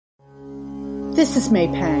This is May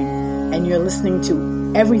Pang, and you're listening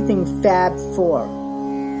to Everything Fab 4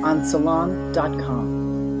 on Salon.com.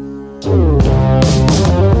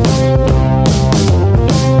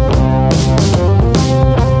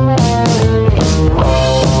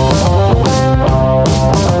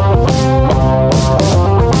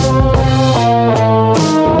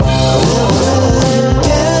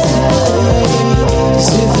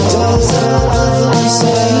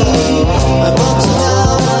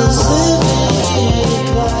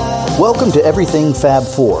 Welcome to Everything Fab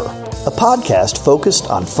 4, a podcast focused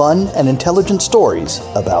on fun and intelligent stories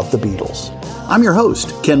about the Beatles. I'm your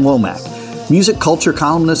host, Ken Womack, music culture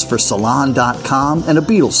columnist for Salon.com and a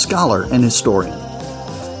Beatles scholar and historian.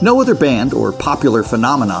 No other band, or popular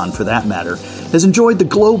phenomenon for that matter, has enjoyed the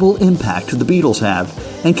global impact the Beatles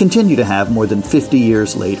have and continue to have more than 50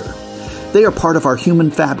 years later. They are part of our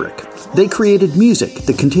human fabric. They created music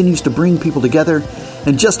that continues to bring people together,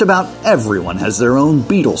 and just about everyone has their own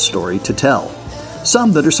Beatles story to tell,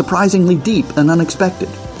 some that are surprisingly deep and unexpected.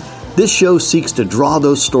 This show seeks to draw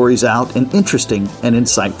those stories out in interesting and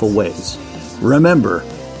insightful ways. Remember,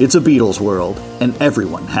 it's a Beatles world, and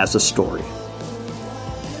everyone has a story.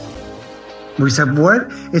 We said, what?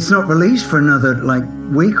 It's not released for another,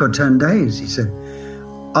 week or 10 days. He said,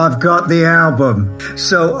 I've got the album.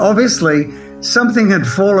 So obviously, something had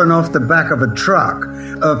fallen off the back of a truck,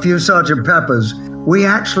 a few Sgt. Peppers. We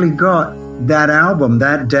actually got that album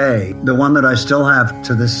that day, the one that I still have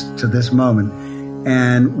to this moment.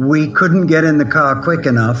 And we couldn't get in the car quick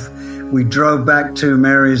enough. We drove back to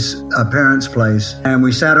Mary's parents' place, and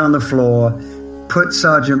we sat on the floor, put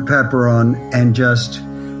Sgt. Pepper on, and just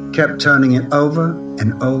kept turning it over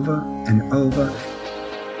and over and over.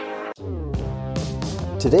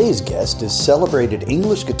 Today's guest is celebrated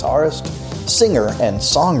English guitarist, singer, and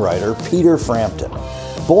songwriter Peter Frampton.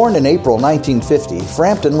 Born in April 1950,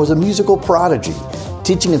 Frampton was a musical prodigy,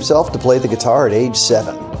 teaching himself to play the guitar at age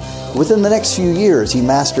 7. Within the next few years, he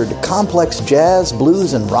mastered complex jazz,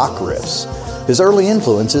 blues, and rock riffs. His early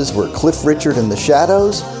influences were Cliff Richard and the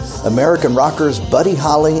Shadows, American rockers Buddy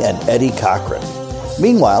Holly and Eddie Cochran.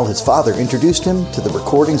 Meanwhile, his father introduced him to the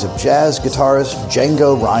recordings of jazz guitarist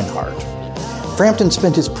Django Reinhardt. Frampton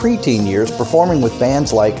spent his preteen years performing with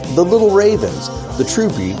bands like The Little Ravens, The True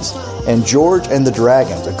Beats, and George and the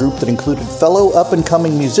Dragons, a group that included fellow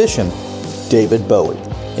up-and-coming musician David Bowie.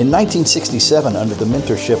 In 1967, under the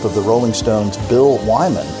mentorship of the Rolling Stones' Bill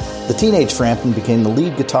Wyman, the teenage Frampton became the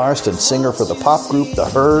lead guitarist and singer for the pop group The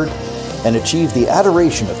Herd and achieved the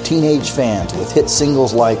adoration of teenage fans with hit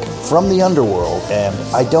singles like From the Underworld and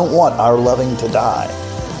I Don't Want Our Loving to Die.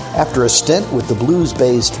 After a stint with the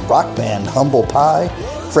blues-based rock band Humble Pie,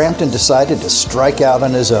 Frampton decided to strike out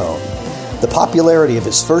on his own. The popularity of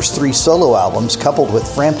his first 3 solo albums, coupled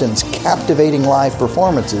with Frampton's captivating live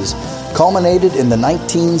performances, culminated in the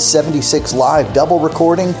 1976 live double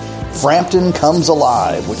recording, Frampton Comes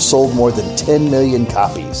Alive, which sold more than 10 million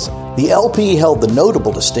copies. The LP held the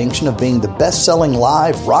notable distinction of being the best-selling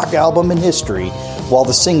live rock album in history, while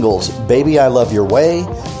the singles Baby I Love Your Way,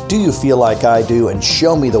 Do You Feel Like I Do, and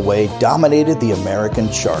Show Me the Way dominated the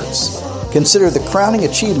American charts. Considered the crowning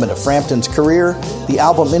achievement of Frampton's career, the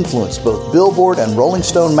album influenced both Billboard and Rolling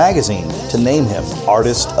Stone magazine to name him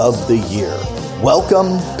Artist of the Year.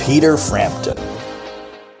 Welcome, Peter Frampton.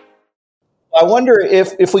 I wonder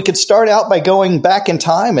if we could start out by going back in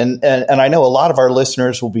time, and I know a lot of our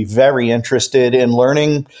listeners will be very interested in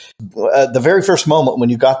learning the very first moment when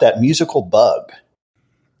you got that musical bug.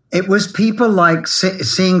 It was people like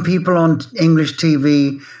seeing people on English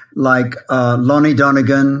TV like Lonnie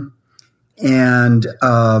Donegan and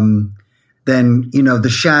then, the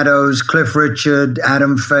Shadows, Cliff Richard,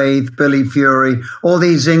 Adam Faith, Billy Fury, all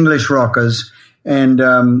these English rockers and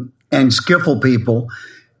skiffle people.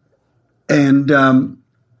 And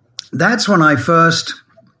that's when I first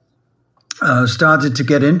started to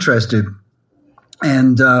get interested.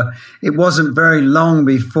 And it wasn't very long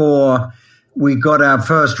before we got our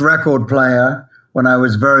first record player when I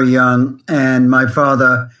was very young. And my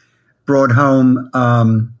father brought home,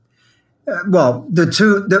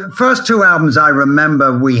 the first 2 albums I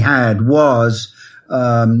remember we had was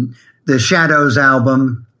the Shadows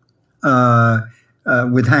album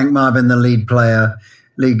with Hank Marvin, the lead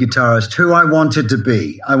guitarist, who I wanted to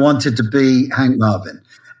be. I wanted to be Hank Marvin.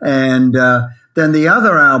 And then the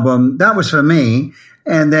other album, that was for me.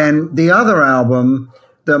 And then the other album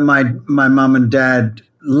that my mom and dad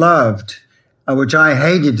loved, which I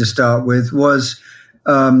hated to start with, was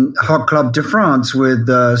Hot Club de France with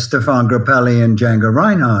Stéphane Grappelli and Django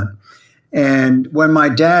Reinhardt. And when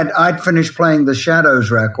I'd finished playing the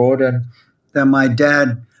Shadows record, and then my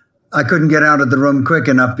dad I couldn't get out of the room quick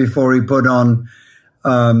enough before he put on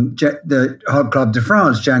the Hot Club de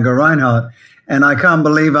France, Django Reinhardt. And I can't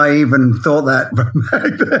believe I even thought that back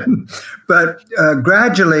then. But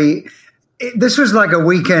gradually, this was like a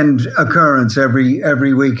weekend occurrence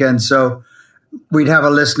every weekend. So we'd have a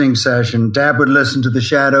listening session. Dad would listen to the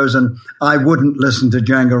Shadows, and I wouldn't listen to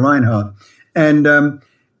Django Reinhardt. And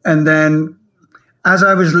then as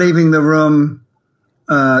I was leaving the room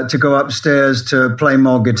to go upstairs to play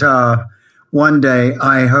more guitar, one day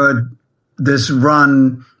I heard this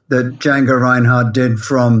run that Django Reinhardt did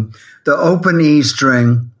from the open E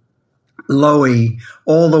string, low E,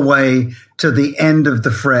 all the way to the end of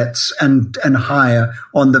the frets and higher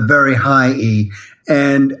on the very high E.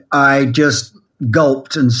 And I just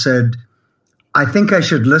gulped and said, I think I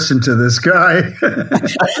should listen to this guy.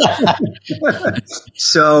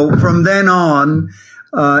 So from then on,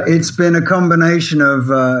 it's been a combination of,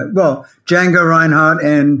 Django Reinhardt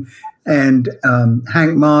and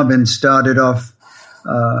Hank Marvin started off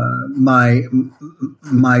my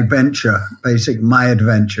venture, my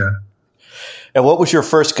adventure. And what was your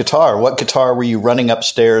first guitar? What guitar were you running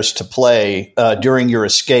upstairs to play during your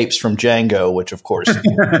escapes from Django, which of course...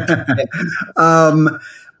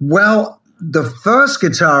 Well, the first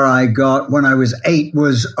guitar I got when I was 8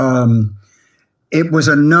 was, it was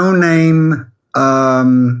a no-name, I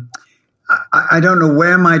don't know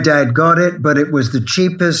where my dad got it, but it was the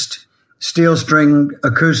cheapest steel string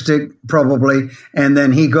acoustic probably. And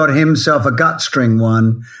then he got himself a gut string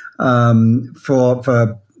one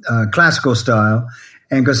for classical style,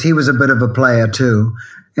 and because he was a bit of a player too.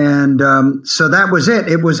 And so that was it.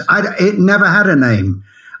 It never had a name.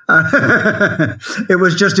 It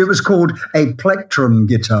was called a plectrum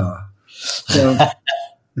guitar. So,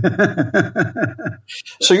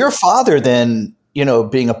 so your father then,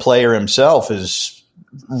 being a player himself is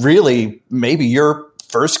really maybe your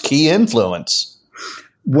first key influence.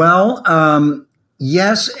 Well,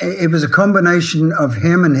 yes, it was a combination of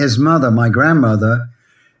him and his mother, my grandmother,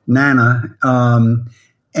 Nana.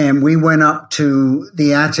 And we went up to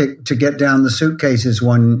the attic to get down the suitcases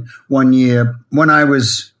one year when I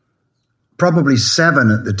was probably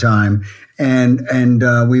 7 at the time, and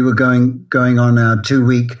we were going on our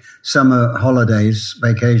 2-week summer holidays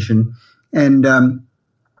vacation, and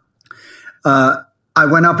I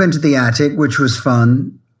went up into the attic, which was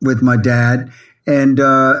fun with my dad, and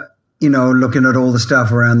looking at all the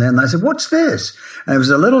stuff around there, and I said, "What's this?" And it was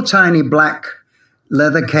a little tiny black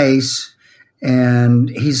leather case, and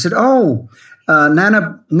he said, "Oh,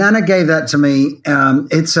 Nana gave that to me.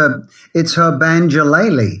 It's her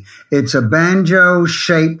banjolele. It's a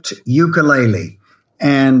banjo-shaped ukulele."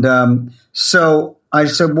 And so I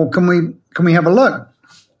said, "Well, can we have a look?"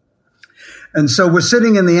 And so we're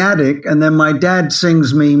sitting in the attic, and then my dad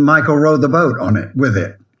sings me "Michael Row the Boat" on it with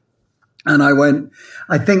it. And I went,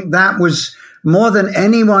 I think that was more than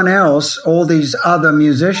anyone else, all these other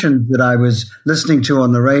musicians that I was listening to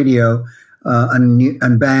on the radio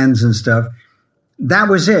and bands and stuff. That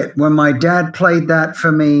was it. When my dad played that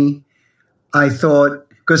for me, I thought,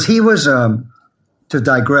 because he was, to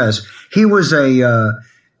digress, he was an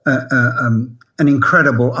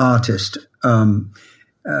incredible artist, a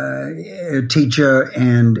teacher,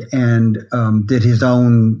 and did his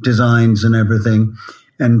own designs and everything,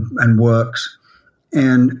 and works.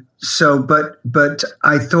 And so, but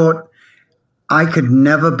I thought I could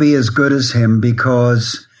never be as good as him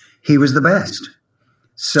because he was the best.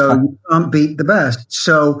 So you can't beat the best.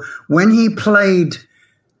 So when he played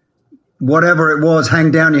whatever it was,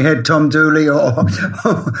 "Hang Down Your Head, Tom Dooley," or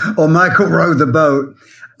 "Michael Row the Boat,"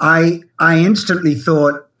 I instantly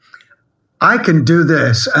thought, I can do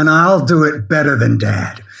this, and I'll do it better than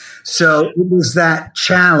Dad. So it was that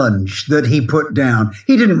challenge that he put down.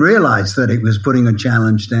 He didn't realize that he was putting a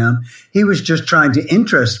challenge down. He was just trying to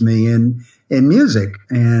interest me in music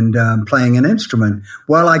and playing an instrument.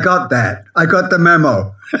 Well, I got that. I got the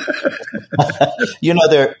memo.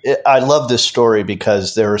 I love this story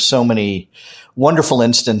because there are so many wonderful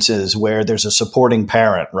instances where there's a supporting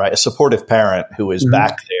parent, right? A supportive parent who is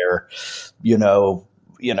back there,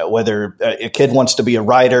 whether a kid wants to be a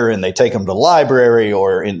writer and they take him to the library,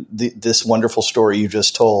 or in this wonderful story you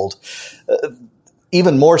just told,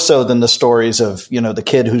 even more so than the stories of, the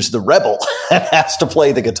kid who's the rebel and has to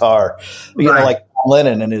play the guitar, like John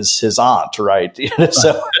Lennon and his aunt, right?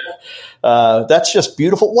 So that's just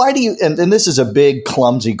beautiful. Why do you, and this is a big,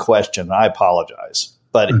 clumsy question, I apologize,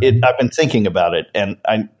 but I've been thinking about it, and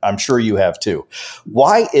I'm sure you have too.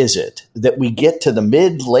 Why is it that we get to the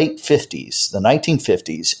late 50s, the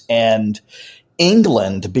 1950s, and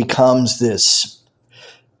England becomes this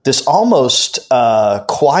this almost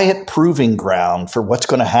quiet proving ground for what's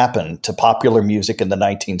going to happen to popular music in the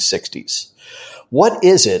 1960s. What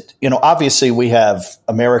is it? Obviously we have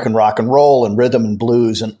American rock and roll and rhythm and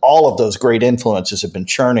blues, and all of those great influences have been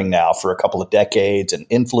churning now for a couple of decades and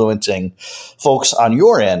influencing folks on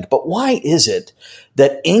your end. But why is it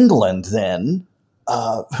that England then,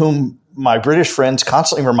 whom my British friends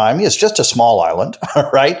constantly remind me is just a small island,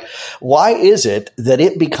 right? Why is it that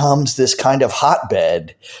it becomes this kind of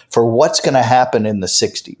hotbed for what's going to happen in the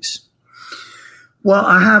 60s? Well,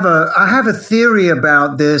 I have a theory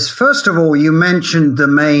about this. First of all, you mentioned the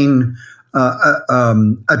main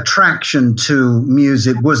attraction to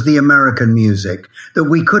music was the American music, that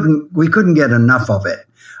we couldn't get enough of it.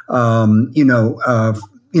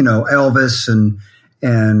 Elvis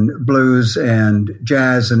and blues and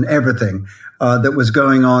jazz and everything that was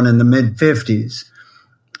going on in the mid 50s.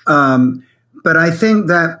 But I think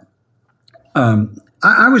that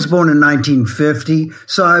I was born in 1950,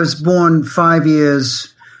 so I was born 4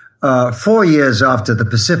 years after the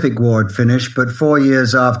Pacific War had finished, but 4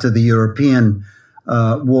 years after the European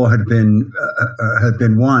war had been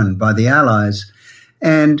won by the Allies.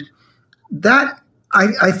 And that,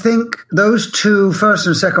 I think those two, First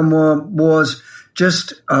and Second World Wars,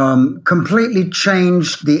 just completely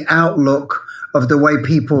changed the outlook of the way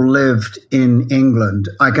people lived in England.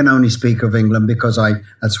 I can only speak of England because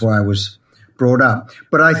that's where I was brought up.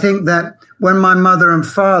 But I think that when my mother and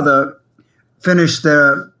father finished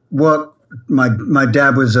their work, my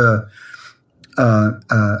dad was a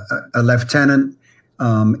lieutenant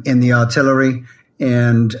in the artillery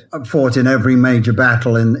and fought in every major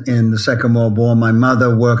battle in the Second World War. My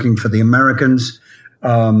mother working for the Americans.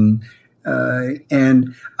 And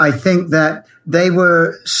I think that they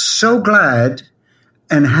were so glad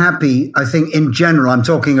and happy, I think in general, I'm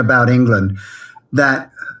talking about England,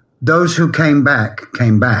 that those who came back.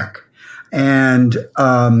 And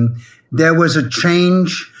there was a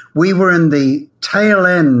change. We were in the tail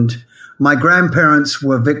end. My grandparents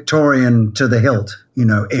were Victorian to the hilt,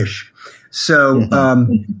 ish. So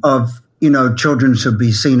of, children should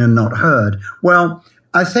be seen and not heard. Well,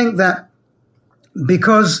 I think that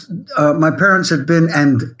because my parents had been,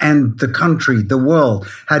 and the country, the world,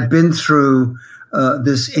 had been through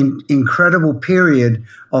this incredible period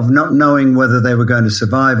of not knowing whether they were going to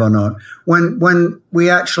survive or not. When we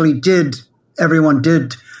actually everyone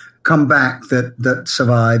did come back that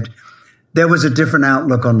survived, there was a different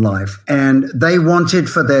outlook on life. And they wanted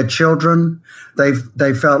for their children,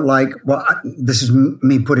 they felt like, well, this is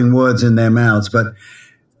me putting words in their mouths, but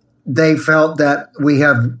they felt that we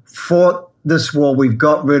have fought this war, we've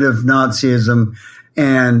got rid of Nazism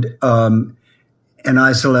and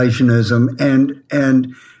isolationism,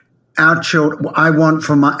 and our children. I want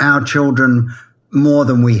for our children more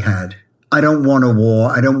than we had. I don't want a war.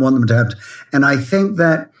 I don't want them to have to. And I think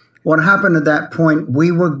that what happened at that point,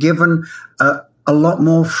 we were given a lot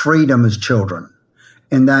more freedom as children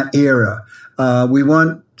in that era. We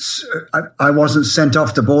weren't. I wasn't sent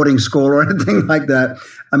off to boarding school or anything like that.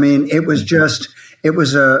 I mean, it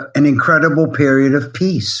was an incredible period of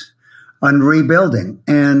peace and rebuilding.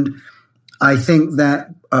 And I think that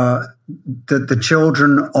the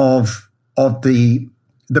children of the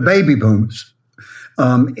baby boomers,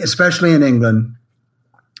 especially in England,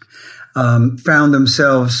 found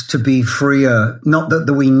themselves to be freer. Not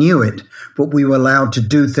that we knew it, but we were allowed to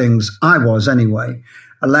do things. I was anyway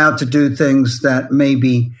allowed to do things that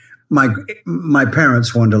maybe my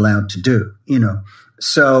parents weren't allowed to do.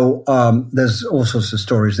 So there's all sorts of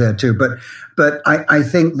stories there too. But I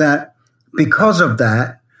think that because of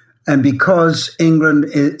that, and because England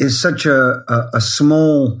is such a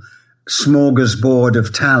small smorgasbord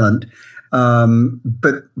of talent,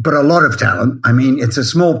 but a lot of talent. I mean, it's a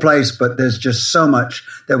small place, but there's just so much.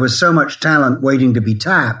 There was so much talent waiting to be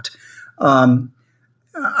tapped. I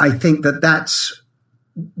think that's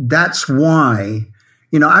why.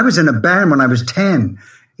 I was in a band when I was 10.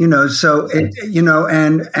 So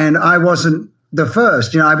and I wasn't the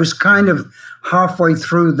first. I was kind of halfway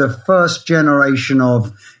through the first generation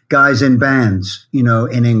of guys in bands,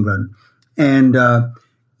 in England. And,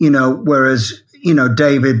 whereas,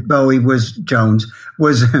 David Bowie Jones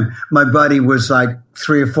was, my buddy was like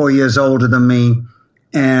 3 or 4 years older than me.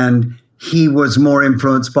 And he was more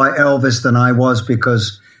influenced by Elvis than I was,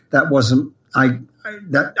 because I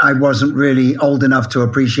wasn't really old enough to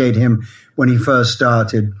appreciate him when he first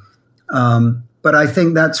started. But I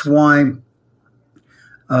think that's why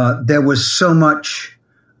there was so much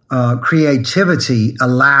creativity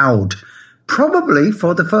allowed, probably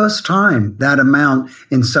for the first time, that amount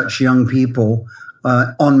in such young people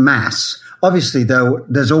en masse. Obviously, though,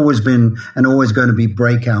 there's always been and always going to be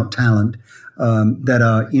breakout talent that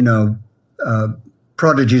are,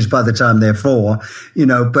 prodigies by the time they're 4,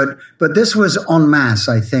 but this was en masse.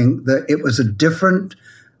 I think that it was a different,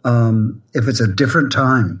 if it's a different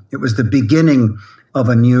time, it was the beginning of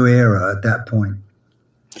a new era at that point.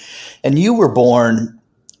 And you were born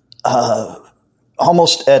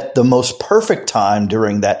almost at the most perfect time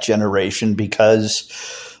during that generation, because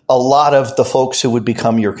a lot of the folks who would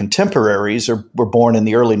become your contemporaries were born in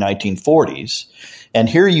the early 1940s. And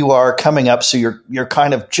here you are coming up, so you're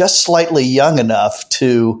kind of just slightly young enough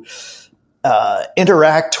to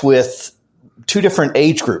interact with two different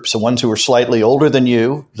age groups: the ones who are slightly older than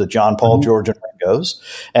you, the John, Paul, George, and Ringos,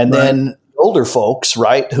 and then older folks,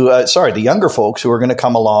 right? The younger folks who are going to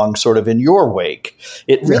come along sort of in your wake.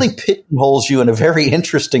 It really pigeonholes you in a very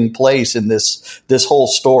interesting place in this whole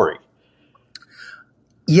story.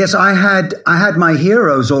 Yes, I had my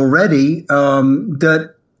heroes already,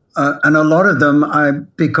 and a lot of them,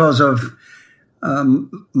 because of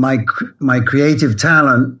my creative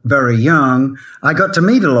talent very young, I got to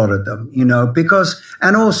meet a lot of them, because,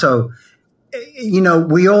 and also,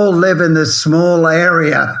 we all live in this small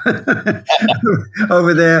area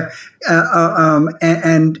over there.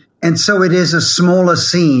 And so it is a smaller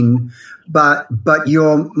scene, but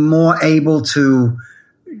you're more able to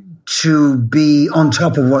be on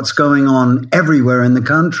top of what's going on everywhere in the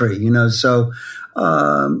country, so,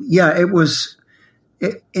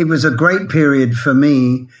 it was a great period for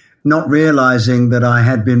me, not realizing that I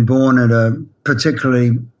had been born at a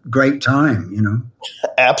particularly great time,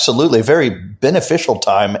 Absolutely. A very beneficial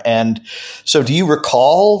time. And so do you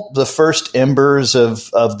recall the first embers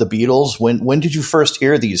of the Beatles? When did you first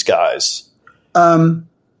hear these guys? Well,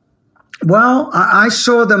 I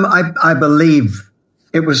saw them, I believe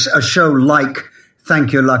it was a show like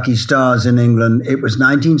Thank Your Lucky Stars in England. It was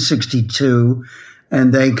 1962,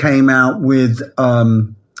 and they came out with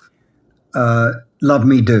Love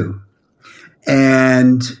Me Do.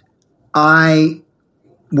 And I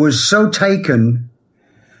was so taken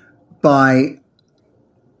by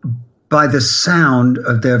the sound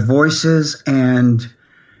of their voices and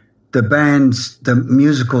the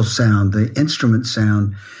musical sound, the instrument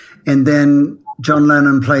sound. And then John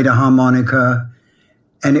Lennon played a harmonica,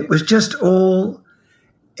 and it was just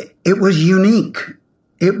it was unique.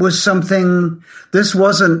 It was something, this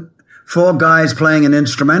wasn't 4 guys playing an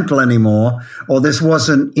instrumental anymore, or this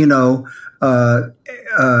wasn't,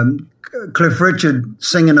 Cliff Richard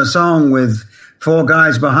singing a song with 4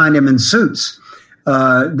 guys behind him in suits.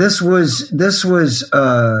 This was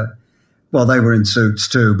well, they were in suits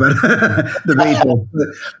too, but the Beatles.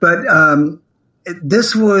 But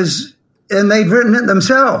this was, and they'd written it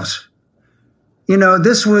themselves.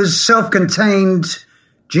 This was self-contained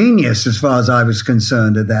genius as far as I was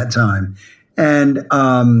concerned at that time. And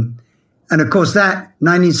of course, that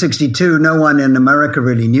 1962, no one in America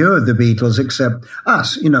really knew of the Beatles except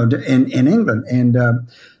us, in England. And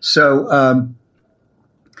so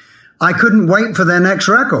I couldn't wait for their next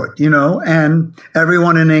record, and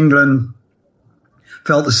everyone in England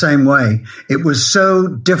felt the same way. It was so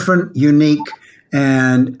different, unique,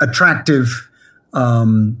 and attractive.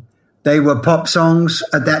 They were pop songs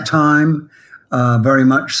at that time, very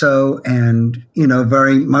much so, and,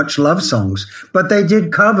 very much love songs. But they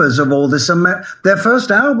did covers of all this. Their first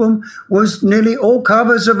album was nearly all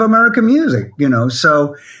covers of American music,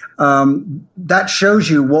 so that shows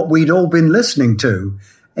you what we'd all been listening to.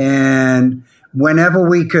 And whenever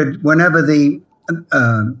the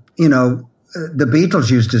Beatles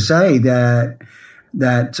used to say that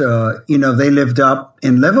they lived up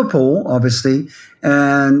in Liverpool, obviously,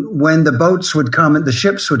 and when the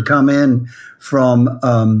ships would come in from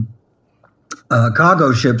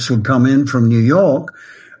cargo ships would come in from New York,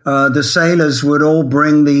 the sailors would all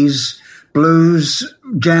bring these blues,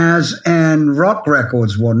 jazz, and rock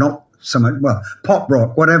records. Well, not so much, pop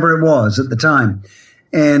rock, whatever it was at the time,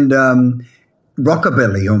 and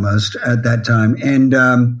rockabilly almost at that time,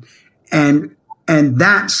 and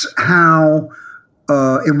that's how.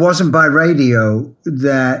 It wasn't by radio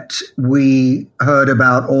that we heard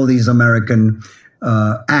about all these American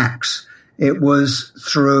acts. It was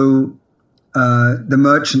through the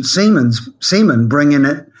merchant seamen bringing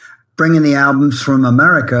the albums from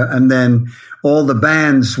America, and then all the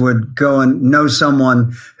bands would go and know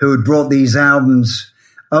someone who had brought these albums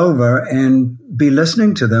over and be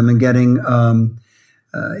listening to them and getting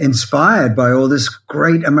inspired by all this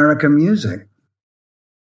great American music.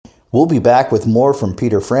 We'll be back with more from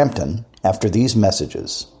Peter Frampton after these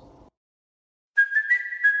messages.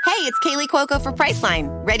 Hey, it's Kaylee Cuoco for Priceline.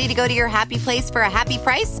 Ready to go to your happy place for a happy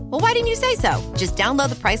price? Well, why didn't you say so? Just download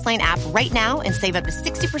the Priceline app right now and save up to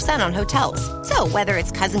 60% on hotels. So whether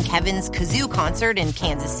it's Cousin Kevin's Kazoo Concert in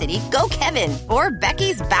Kansas City, go Kevin, or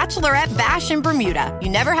Becky's Bachelorette Bash in Bermuda, you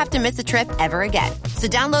never have to miss a trip ever again. So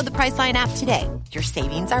download the Priceline app today. Your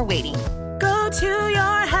savings are waiting. Go to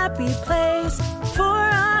your happy place for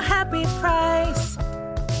a happy price.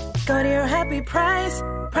 Go to your happy price,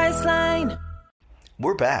 Priceline.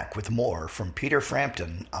 We're back with more from Peter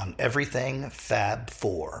Frampton on Everything Fab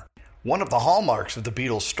 4. One of the hallmarks of the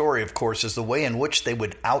Beatles' story, of course, is the way in which they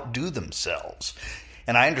would outdo themselves.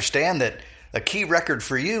 And I understand that a key record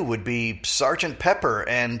for you would be Sgt. Pepper.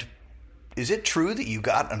 And is it true that you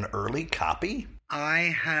got an early copy?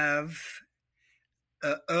 I have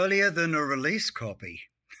earlier than a release copy.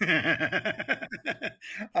 Yeah,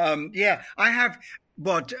 I have.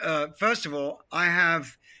 But first of all, I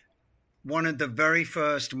have one of the very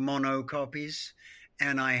first mono copies,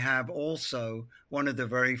 and I have also one of the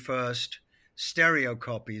very first stereo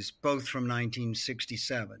copies, both from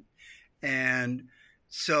 1967. And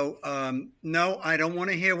so, no, I don't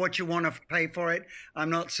want to hear what you want to pay for it.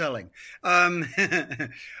 I'm not selling. But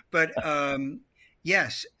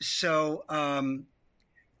yes, so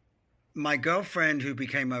my girlfriend, who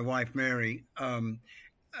became my wife, Mary,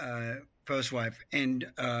 first wife, and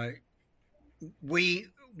we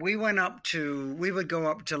would go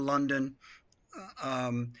up to London.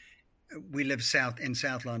 We live in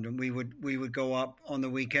South London. We would go up on the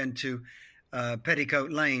weekend to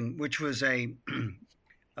Petticoat Lane, which was a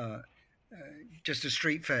just a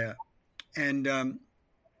street fair, and it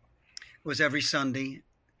was every Sunday.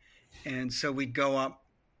 And so we'd go up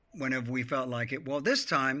whenever we felt like it. Well, this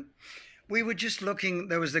time we were just looking.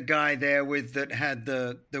 There was a guy there that had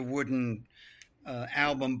the wooden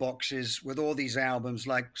album boxes with all these albums,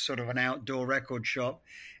 like sort of an outdoor record shop,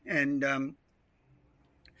 and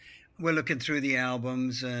we're looking through the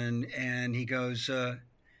albums, and he goes,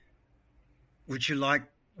 "Would you like?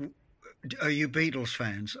 Are you Beatles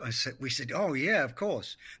fans?" We said, "Oh yeah, of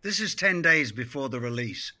course." This is 10 days before the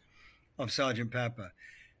release of Sgt. Pepper,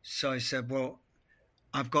 so I said, "Well,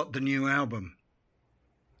 I've got the new album."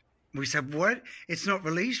 We said, "What? It's not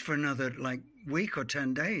released for another like week or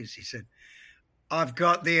 10 days." He said, "I've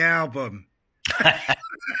got the album."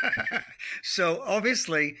 So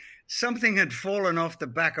obviously something had fallen off the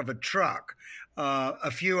back of a truck,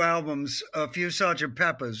 a few Sgt.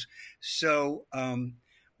 Peppers. So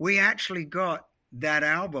we actually got that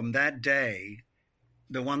album that day,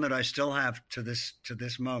 the one that I still have to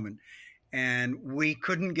this moment. And we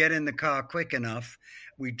couldn't get in the car quick enough.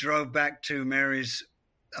 We drove back to Mary's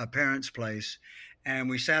parents' place, and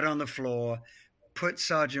we sat on the floor, put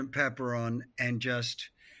Sgt. Pepper on, and just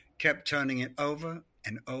kept turning it over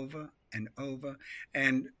and over and over.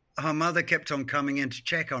 And her mother kept on coming in to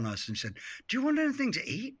check on us and said, "Do you want anything to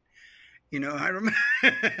eat?" You know, I remember,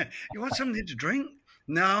 "You want something to drink?"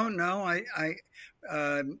 No,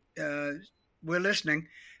 we're listening.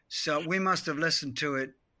 So we must have listened to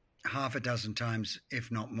it half a dozen times,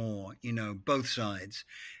 if not more, you know, both sides.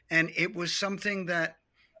 And it was something that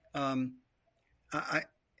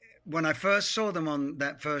when I first saw them on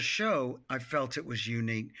that first show, I felt it was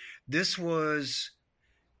unique. This was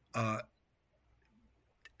out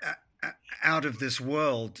of this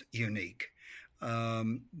world unique.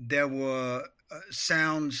 There were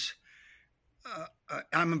sounds.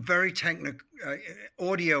 I'm a very technical.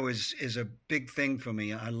 Audio is a big thing for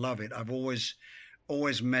me. I love it. I've always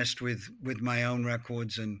messed with my own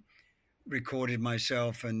records and recorded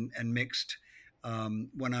myself and mixed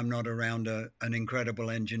when I'm not around an incredible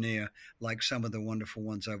engineer like some of the wonderful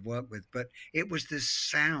ones I've worked with. But it was this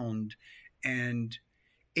sound, and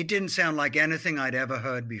it didn't sound like anything I'd ever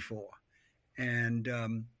heard before. And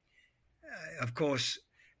of course,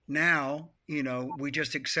 now, you know, we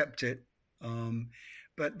just accept it.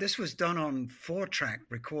 But this was done on 4-track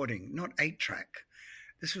recording, not 8-track.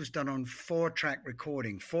 This was done on 4-track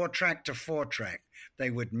recording, 4-track to 4-track.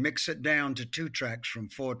 They would mix it down to 2 tracks from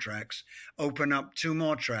 4 tracks, open up 2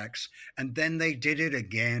 more tracks, and then they did it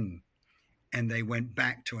again. And they went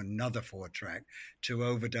back to another 4-track to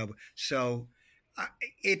overdub. So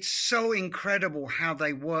it's so incredible how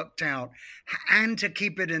they worked out, and to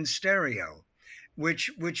keep it in stereo,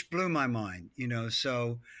 which blew my mind, you know.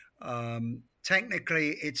 So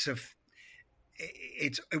technically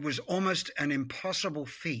it was almost an impossible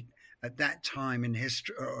feat at that time in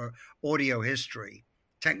history, or audio history,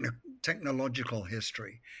 technological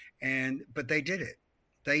history. But they did it.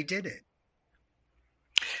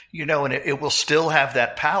 And it will still have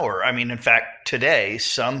that power. I mean, in fact, today,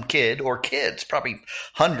 some kid or kids, probably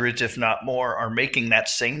hundreds, if not more, are making that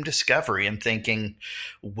same discovery and thinking,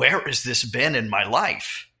 where has this been in my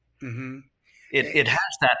life? Mm-hmm. It has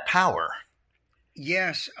that power.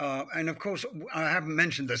 Yes. And of course, I haven't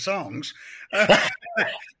mentioned the songs. There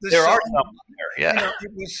are some there, yeah.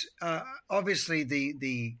 It was obviously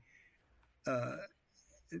the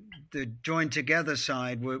joined together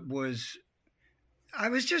side was, I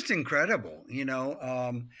was just incredible,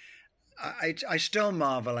 I still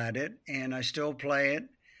marvel at it, and I still play it.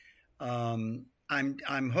 I'm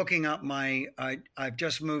hooking up I've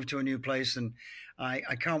just moved to a new place, and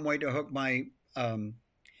I can't wait to hook my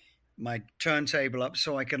my turntable up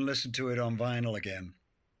so I can listen to it on vinyl again.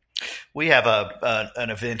 We have an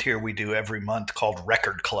event here we do every month called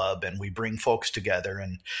Record Club, and we bring folks together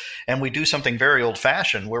and we do something very old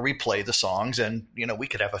fashioned where we play the songs, and we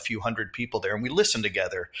could have a few hundred people there and we listen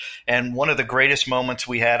together. And one of the greatest moments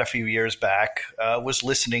we had a few years back was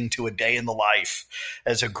listening to A Day in the Life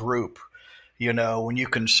as a group. When you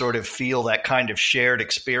can sort of feel that kind of shared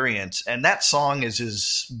experience. And that song is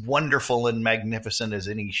as wonderful and magnificent as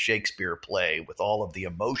any Shakespeare play, with all of the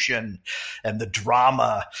emotion and the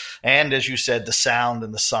drama. And as you said, the sound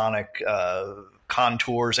and the sonic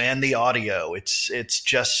contours and the audio. It's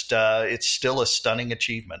just, it's still a stunning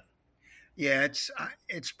achievement. Yeah,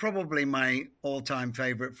 it's probably my all-time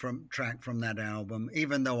favorite track from that album,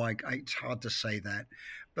 even though it's hard to say that.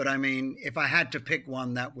 But I mean, if I had to pick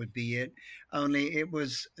one, that would be it. Only it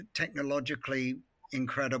was technologically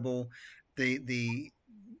incredible. They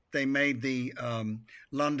made the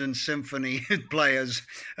London Symphony players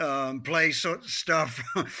play sort of stuff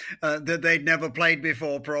that they'd never played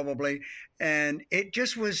before, probably. And it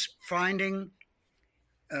just was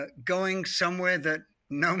going somewhere that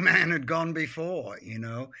no man had gone before,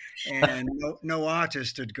 and no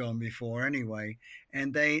artist had gone before anyway.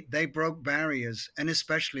 And they broke barriers, and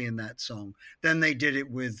especially in that song. Then they did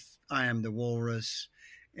it with I Am the Walrus.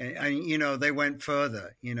 And they went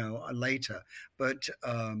further, later. But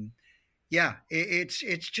yeah,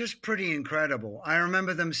 it's just pretty incredible. I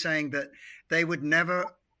remember them saying that they would never,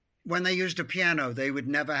 when they used a piano, they would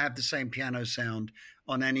never have the same piano sound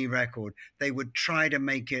on any record. They would try to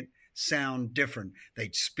make it sound different.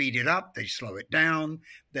 They'd speed it up, they'd slow it down,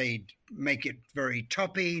 they'd make it very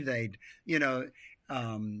toppy, they'd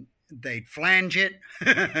flange it.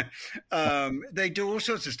 They do all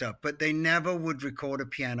sorts of stuff, but they never would record a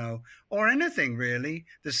piano or anything really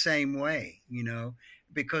the same way,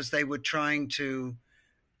 because they were trying to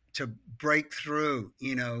break through,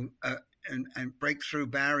 and break through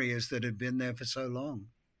barriers that had been there for so long.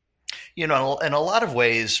 In a lot of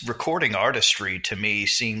ways, recording artistry to me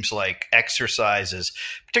seems like exercises,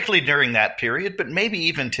 particularly during that period, but maybe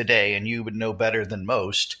even today, and you would know better than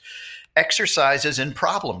most, exercises in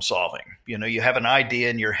problem solving. You have an idea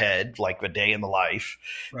in your head, like A Day in the Life.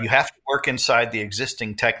 Right. You have to work inside the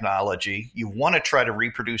existing technology. You want to try to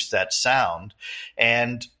reproduce that sound.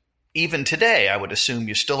 And even today, I would assume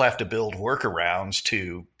you still have to build workarounds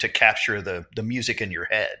to capture the music in your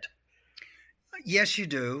head. Yes, you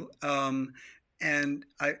do. And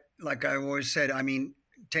like I always said, I mean,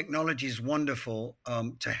 technology is wonderful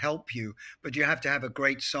to help you, but you have to have a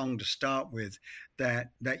great song to start with that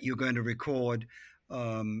you're going to record.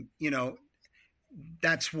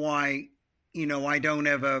 That's why, I don't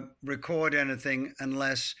ever record anything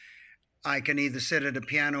unless I can either sit at a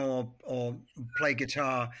piano or play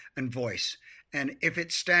guitar and voice. And if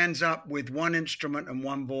it stands up with one instrument and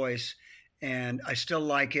one voice, and I still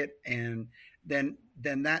like it, and then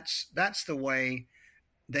that's the way,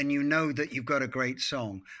 then that you've got a great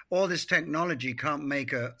song. All this technology can't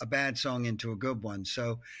make a bad song into a good one.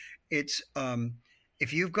 So it's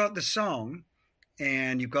if you've got the song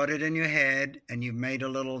and you've got it in your head and you've made a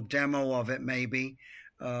little demo of it, maybe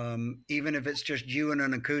even if it's just you and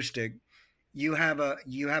an acoustic, you have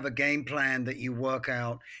a game plan that you work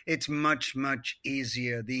out. It's much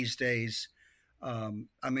easier these days.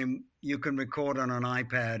 I mean, you can record on an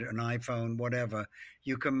iPad, an iPhone, whatever.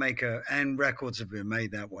 You can make and records have been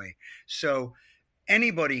made that way. So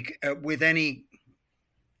anybody with any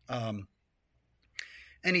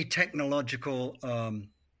technological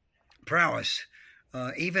prowess,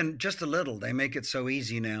 even just a little, they make it so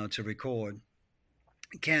easy now to record,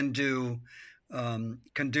 can do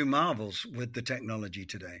marvels with the technology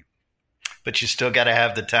today. But you still got to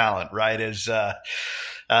have the talent, right? As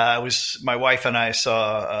my wife and I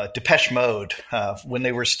saw Depeche Mode when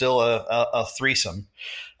they were still a threesome.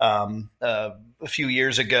 a few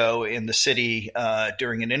years ago in the city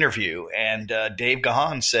during an interview. And Dave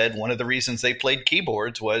Gahan said one of the reasons they played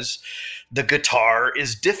keyboards was the guitar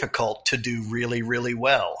is difficult to do really, really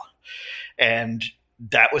well. And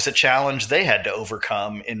that was a challenge they had to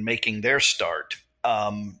overcome in making their start.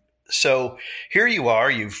 So here you are.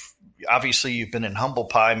 You've been in Humble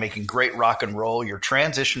Pie making great rock and roll. You're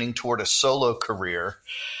transitioning toward a solo career.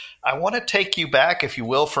 I want to take you back, if you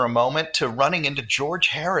will, for a moment to running into George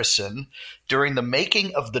Harrison during the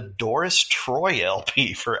making of the Doris Troy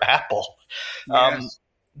LP for Apple. Yes.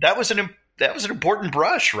 That was an important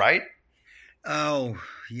brush, right? Oh,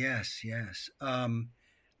 yes.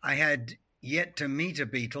 I had yet to meet a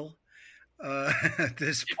Beatle at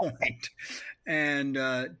this point, and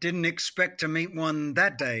didn't expect to meet one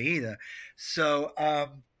that day either. So,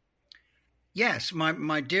 yes,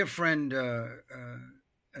 my dear friend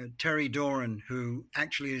Terry Doran, who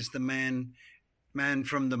actually is the man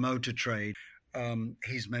from the motor trade.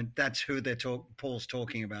 That's who Paul's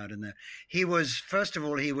talking about in there. He was, first of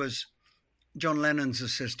all, he was John Lennon's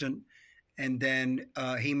assistant, and then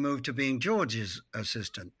he moved to being George's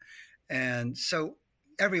assistant. And so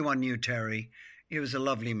everyone knew Terry. He was a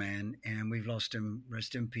lovely man, and we've lost him,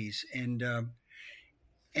 rest in peace. And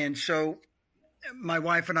so my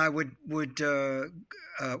wife and I would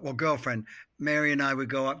girlfriend, Mary and I would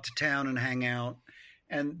go up to town and hang out.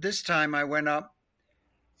 And this time I went up,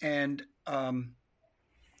 and I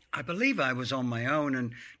believe I was on my own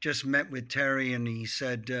and just met with Terry, and he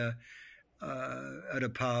said, at a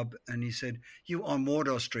pub, and he said, "You on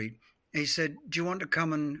Wardour Street?" And he said, "Do you want to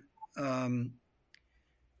come and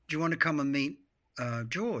meet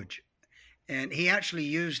George?" And he actually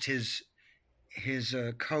used his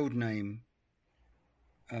code name,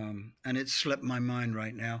 and it slipped my mind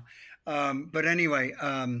right now. But anyway,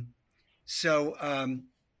 so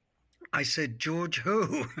I said, "George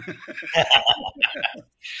who?"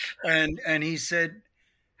 and he said,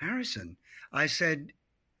 "Harrison." I said,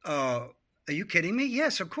 "Are you kidding me?"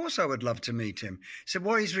 "Yes, of course I would love to meet him." He said,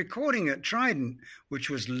 "Well, he's recording at Trident," which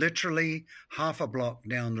was literally half a block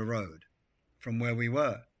down the road from where we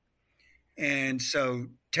were. And so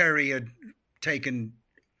Terry had taken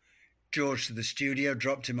George to the studio,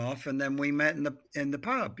 dropped him off, and then we met in the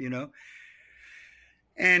pub,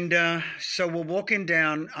 And so we're walking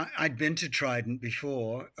down. I'd been to Trident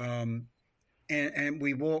before, and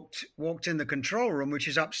we walked in the control room, which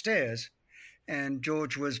is upstairs. And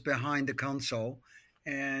George was behind the console,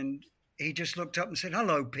 and he just looked up and said,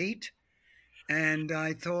 "Hello, Pete." And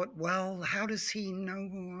I thought, well, how does he know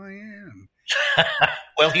who I am?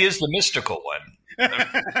 Well, he is the mystical one.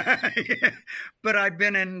 Yeah. But I've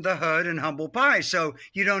been in the Herd and Humble Pie, so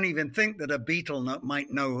you don't even think that a Beatle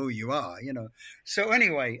might know who you are, So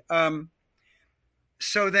anyway,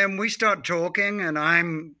 so then we start talking, and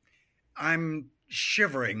I'm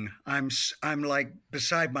shivering. I'm like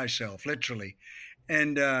beside myself, literally.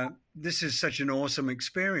 And this is such an awesome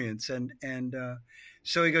experience. And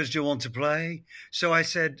so he goes, "Do you want to play?" So I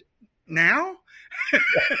said, "Now?"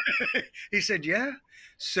 He said, "Yeah."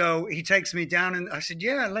 So he takes me down, and I said,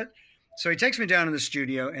 "Yeah." So he takes me down in the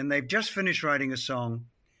studio, and they've just finished writing a song,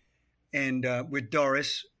 and with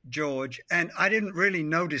Doris, George, and I didn't really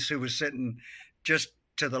notice who was sitting just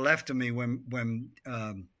to the left of me when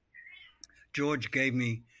George gave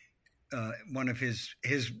me one of his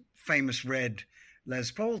famous red Les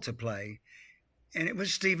Paul to play, and it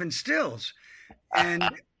was Stephen Stills, and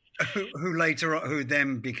who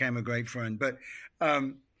then became a great friend. But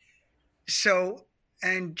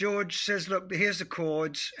and George says, "Look, here's the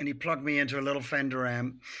chords," and he plugged me into a little Fender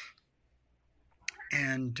amp,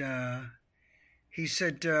 and he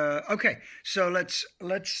said, "Okay, so let's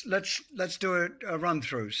do a run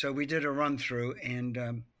through." So we did a run through,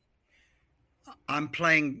 and I'm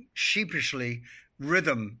playing sheepishly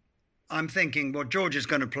rhythm. I'm thinking, well, George is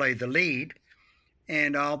going to play the lead,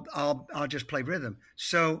 and I'll just play rhythm.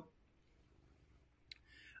 So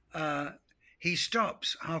he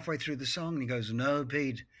stops halfway through the song, and he goes, "No,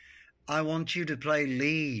 Pete, I want you to play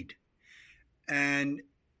lead." And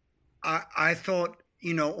I thought,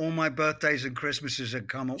 all my birthdays and Christmases had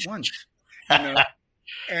come at once, and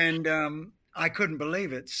I couldn't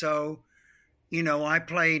believe it. So, I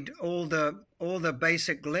played all the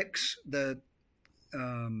basic licks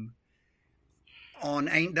on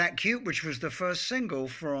 "Ain't That Cute," which was the first single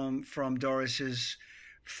from Doris's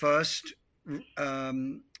first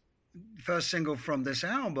single from this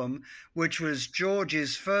album, which was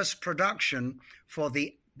George's first production for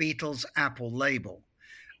the Beatles Apple label.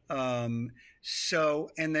 And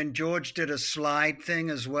then George did a slide thing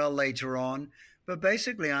as well later on, but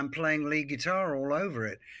basically I'm playing lead guitar all over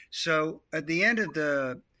it. So at the end of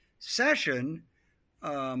the session,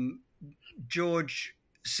 George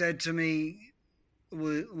said to me,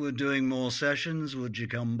 we're doing more sessions. Would you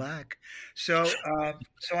come back? So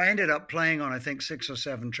I ended up playing on, I think, 6 or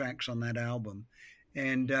 7 tracks on that album.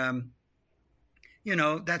 And,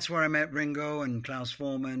 that's where I met Ringo and Klaus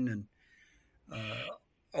Voormann and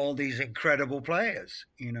all these incredible players,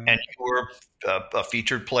 And you were a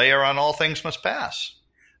featured player on All Things Must Pass.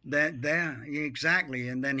 There, exactly.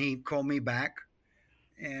 And then he called me back,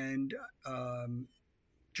 and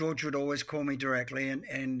George would always call me directly,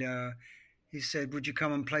 and he said, "Would you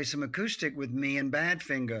come and play some acoustic with me and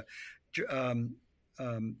Badfinger?"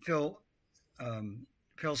 Phil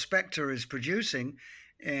Spector is producing,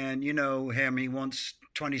 and him, he wants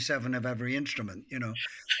 27 of every instrument,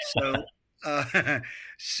 So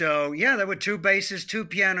so yeah, there were 2 basses, 2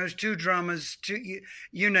 pianos, 2 drummers,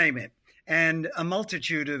 you name it, and a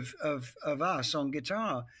multitude of us on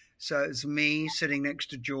guitar. So it's me sitting next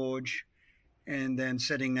to George, and then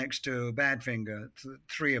sitting next to Badfinger,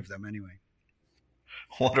 3 of them anyway.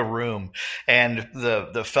 What a room. And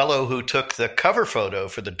the fellow who took the cover photo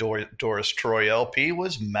for the Doris Troy LP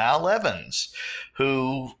was Mal Evans,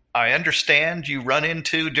 who I understand you run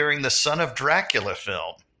into during the Son of Dracula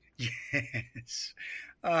film. Yes.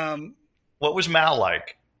 What was Mal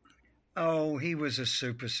like? Oh, he was a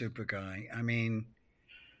super, super guy. I mean,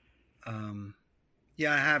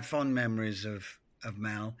 yeah, I have fond memories of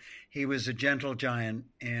Mal. He was a gentle giant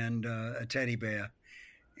and a teddy bear.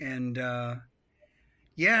 And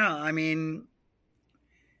yeah, I mean,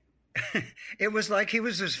 it was like he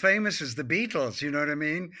was as famous as the Beatles, you know what I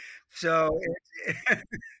mean? So,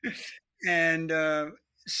 and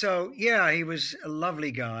so, yeah, he was a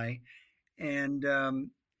lovely guy. And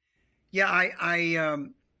yeah,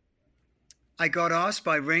 I got asked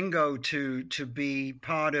by Ringo to be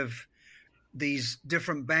part of these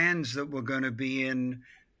different bands that were going to be in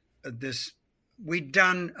this. I'd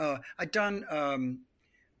done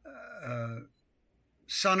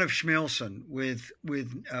Son of Schmilson with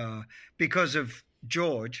because of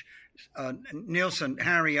George Nielsen.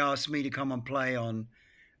 Harry asked me to come and play on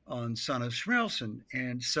Son of Schmilson,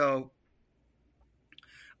 and so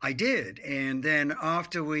I did. And then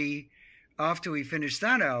after we finished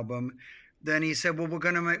that album, then he said, "Well,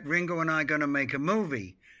 Ringo and I are going to make a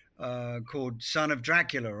movie called Son of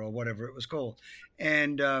Dracula," or whatever it was called.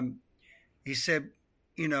 And he said,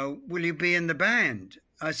 "Will you be in the band?"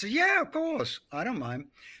 I said, "Yeah, of course. I don't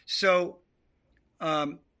mind." So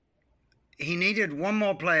he needed one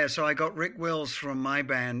more player. So I got Rick Wills from my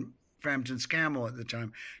band, Frampton's Camel at the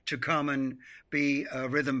time, to come and be a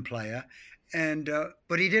rhythm player. And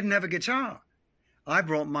but he didn't have a guitar. I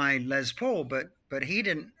brought my Les Paul, but Rick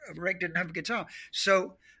didn't have a guitar.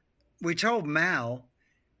 So we told Mal,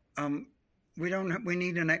 we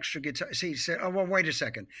need an extra guitar. So he said, "Oh, well, wait a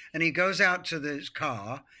second." And he goes out to the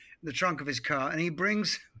trunk of his car, and he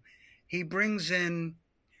brings in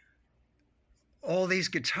all these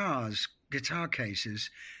guitar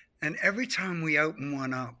cases. And every time we open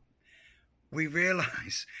one up, we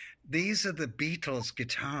realize these are the Beatles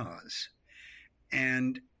guitars.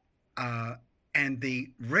 And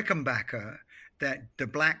the Rickenbacker, the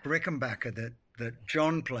black Rickenbacker that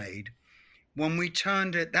John played, when we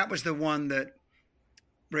turned it, that was the one that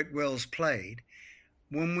Rick Wills played.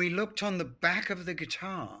 When we looked on the back of the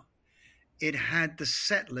guitar, it had the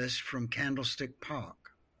set list from Candlestick Park.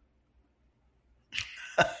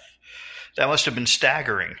 That must have been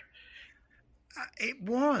staggering. It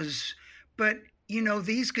was, but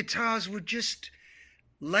these guitars were just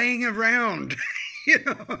laying around.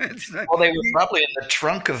 It's like, well, they were probably in the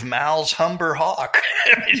trunk of Mal's Humber Hawk.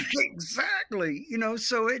 Exactly.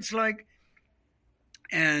 So it's like,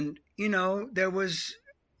 and there was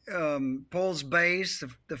Paul's bass,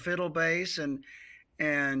 the fiddle bass, and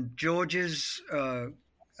George's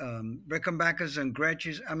Rickenbackers and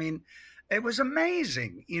Gretsch's. I mean, it was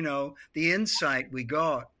amazing. The insight we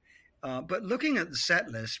got. But looking at the set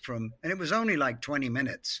list and it was only like 20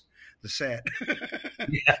 minutes, the set.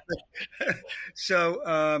 Yeah. So,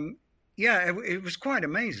 yeah, it was quite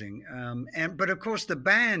amazing. But of course the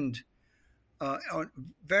band, on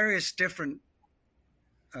various different,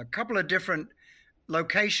 a couple of different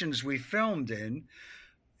locations we filmed in.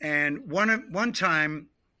 And one time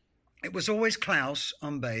it was always Klaus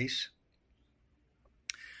on bass,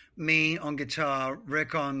 me on guitar,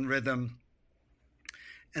 Rick on rhythm.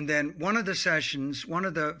 And then one of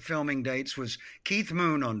the filming dates was Keith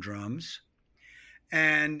Moon on drums.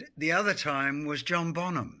 And the other time was John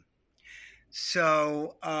Bonham.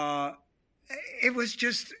 So it was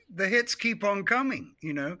just, the hits keep on coming,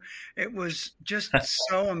 It was just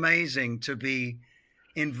so amazing to be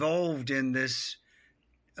involved in this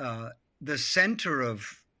the center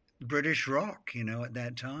of British rock, at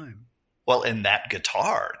that time. Well, and that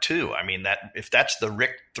guitar too. I mean, if that's the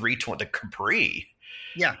Rick 320, the Capri.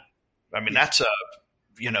 Yeah. I mean, that's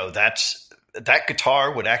that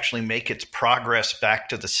guitar would actually make its progress back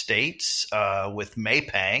to the States with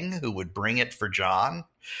Maypang, who would bring it for John.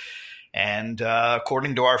 And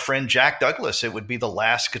according to our friend Jack Douglas, it would be the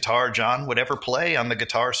last guitar John would ever play on the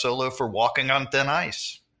guitar solo for Walking on Thin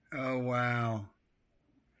Ice. Oh, wow.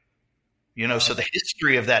 So the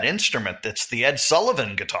history of that instrument, that's the Ed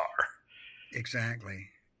Sullivan guitar. Exactly.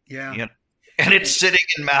 Yeah. And it's sitting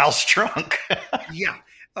in Mal's trunk. Yeah.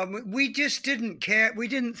 We just didn't care. We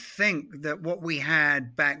didn't think that what we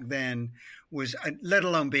had back then was, let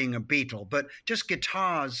alone being a Beatle, but just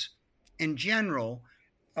guitars in general.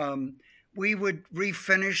 We would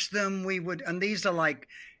refinish them. And these are like,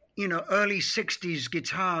 early 60s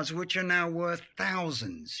guitars, which are now worth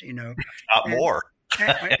thousands, Not more.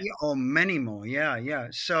 Or many more. Yeah.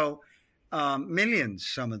 So millions,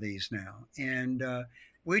 some of these now. And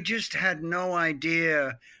we just had no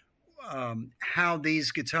idea how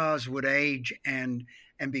these guitars would age and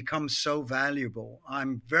become so valuable.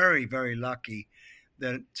 I'm very, very lucky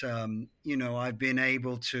that, I've been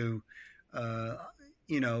able to,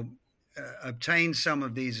 obtain some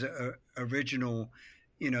of these original,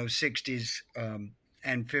 60s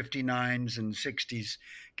and 59s and 60s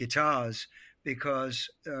guitars, because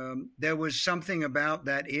there was something about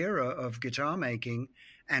that era of guitar making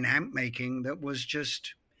and amp making that was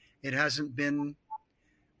just, it hasn't been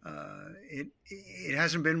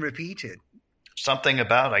repeated. Something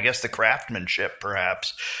about, I guess, the craftsmanship,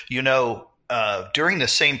 perhaps. During the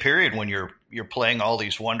same period when you're playing all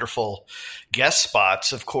these wonderful guest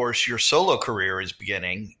spots, of course, your solo career is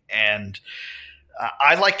beginning. And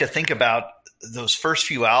I like to think about those first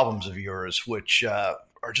few albums of yours, which are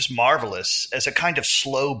just marvelous, as a kind of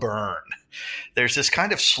slow burn. There's this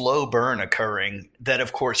kind of slow burn occurring that,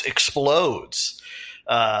 of course, explodes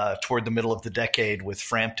toward the middle of the decade with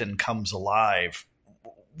Frampton Comes Alive.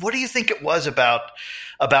 What do you think it was about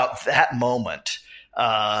that moment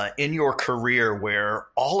in your career where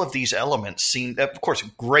all of these elements seem, of course,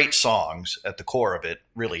 great songs at the core of it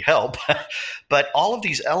really help, but all of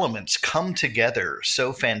these elements come together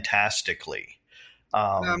so fantastically?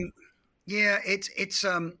 Yeah, it's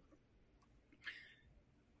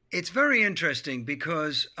very interesting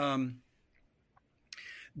because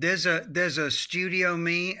there's a studio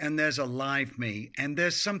me and there's a live me, and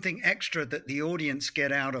there's something extra that the audience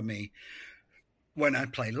get out of me when I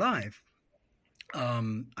play live.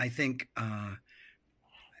 I think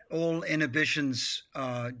all inhibitions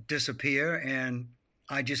disappear and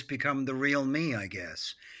I just become the real me, I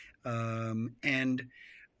guess. And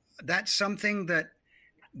that's something that,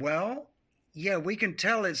 well, yeah, we can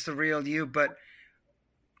tell it's the real you, but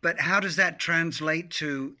how does that translate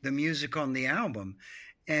to the music on the album?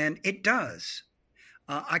 And it does.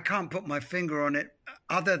 I can't put my finger on it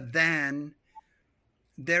other than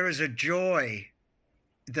there is a joy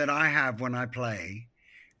that I have when I play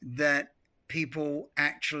that people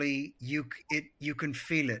actually, you can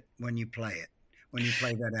feel it when you play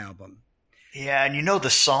that album. Yeah. And the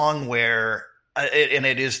song where, and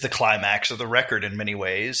it is the climax of the record in many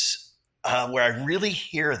ways, where I really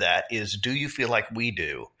hear that is Do You Feel Like We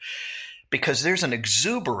Do? Because there's an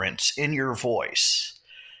exuberance in your voice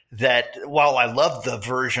that, while I love the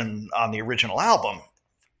version on the original album,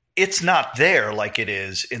 it's not there like it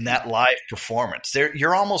is in that live performance.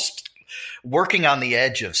 You're almost working on the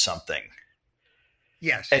edge of something.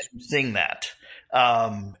 Yes. As you sing that.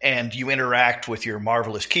 And you interact with your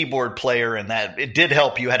marvelous keyboard player, and that it did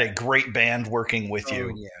help. You had a great band working with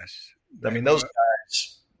you. Yes. I mean, those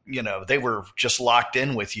guys, they were just locked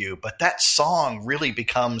in with you, but that song really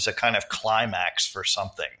becomes a kind of climax for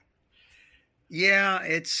something. Yeah,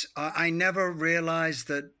 I never realized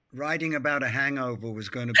that writing about a hangover was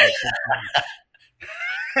going to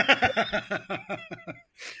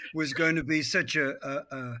be such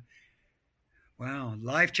a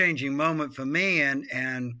life-changing moment for me.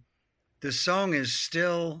 And the song is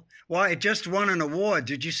still, it just won an award.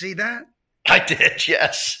 Did you see that? I did,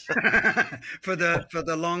 yes. for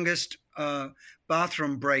the longest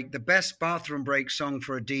bathroom break, the best bathroom break song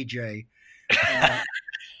for a DJ.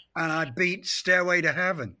 And I beat Stairway to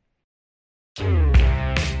Heaven.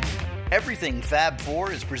 Everything Fab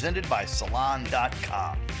 4 is presented by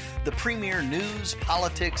Salon.com, the premier news,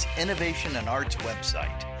 politics, innovation, and arts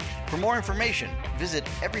website. For more information, visit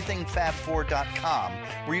everythingfab4.com,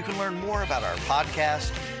 where you can learn more about our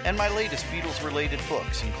podcast and my latest Beatles-related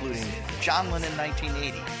books, including John Lennon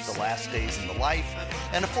 1980, The Last Days in the Life,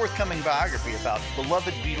 and a forthcoming biography about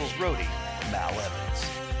beloved Beatles roadie, Mal Evans.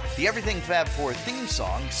 The Everything Fab 4 theme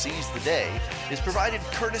song, Seize the Day, is provided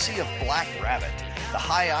courtesy of Black Rabbit, the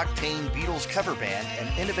high-octane Beatles cover band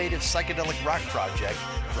and innovative psychedelic rock project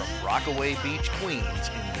from Rockaway Beach, Queens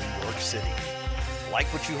in New York City. Like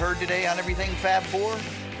what you heard today on Everything Fab 4?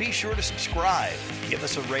 Be sure to subscribe, give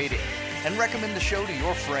us a rating, and recommend the show to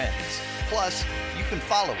your friends. Plus, you can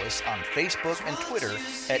follow us on Facebook and Twitter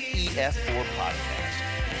at EF4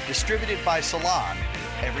 Podcast. Distributed by Salon,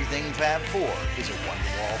 Everything Fab 4 is a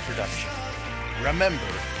Wonderwall production. Remember,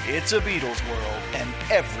 it's a Beatles world, and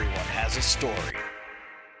everyone has a story.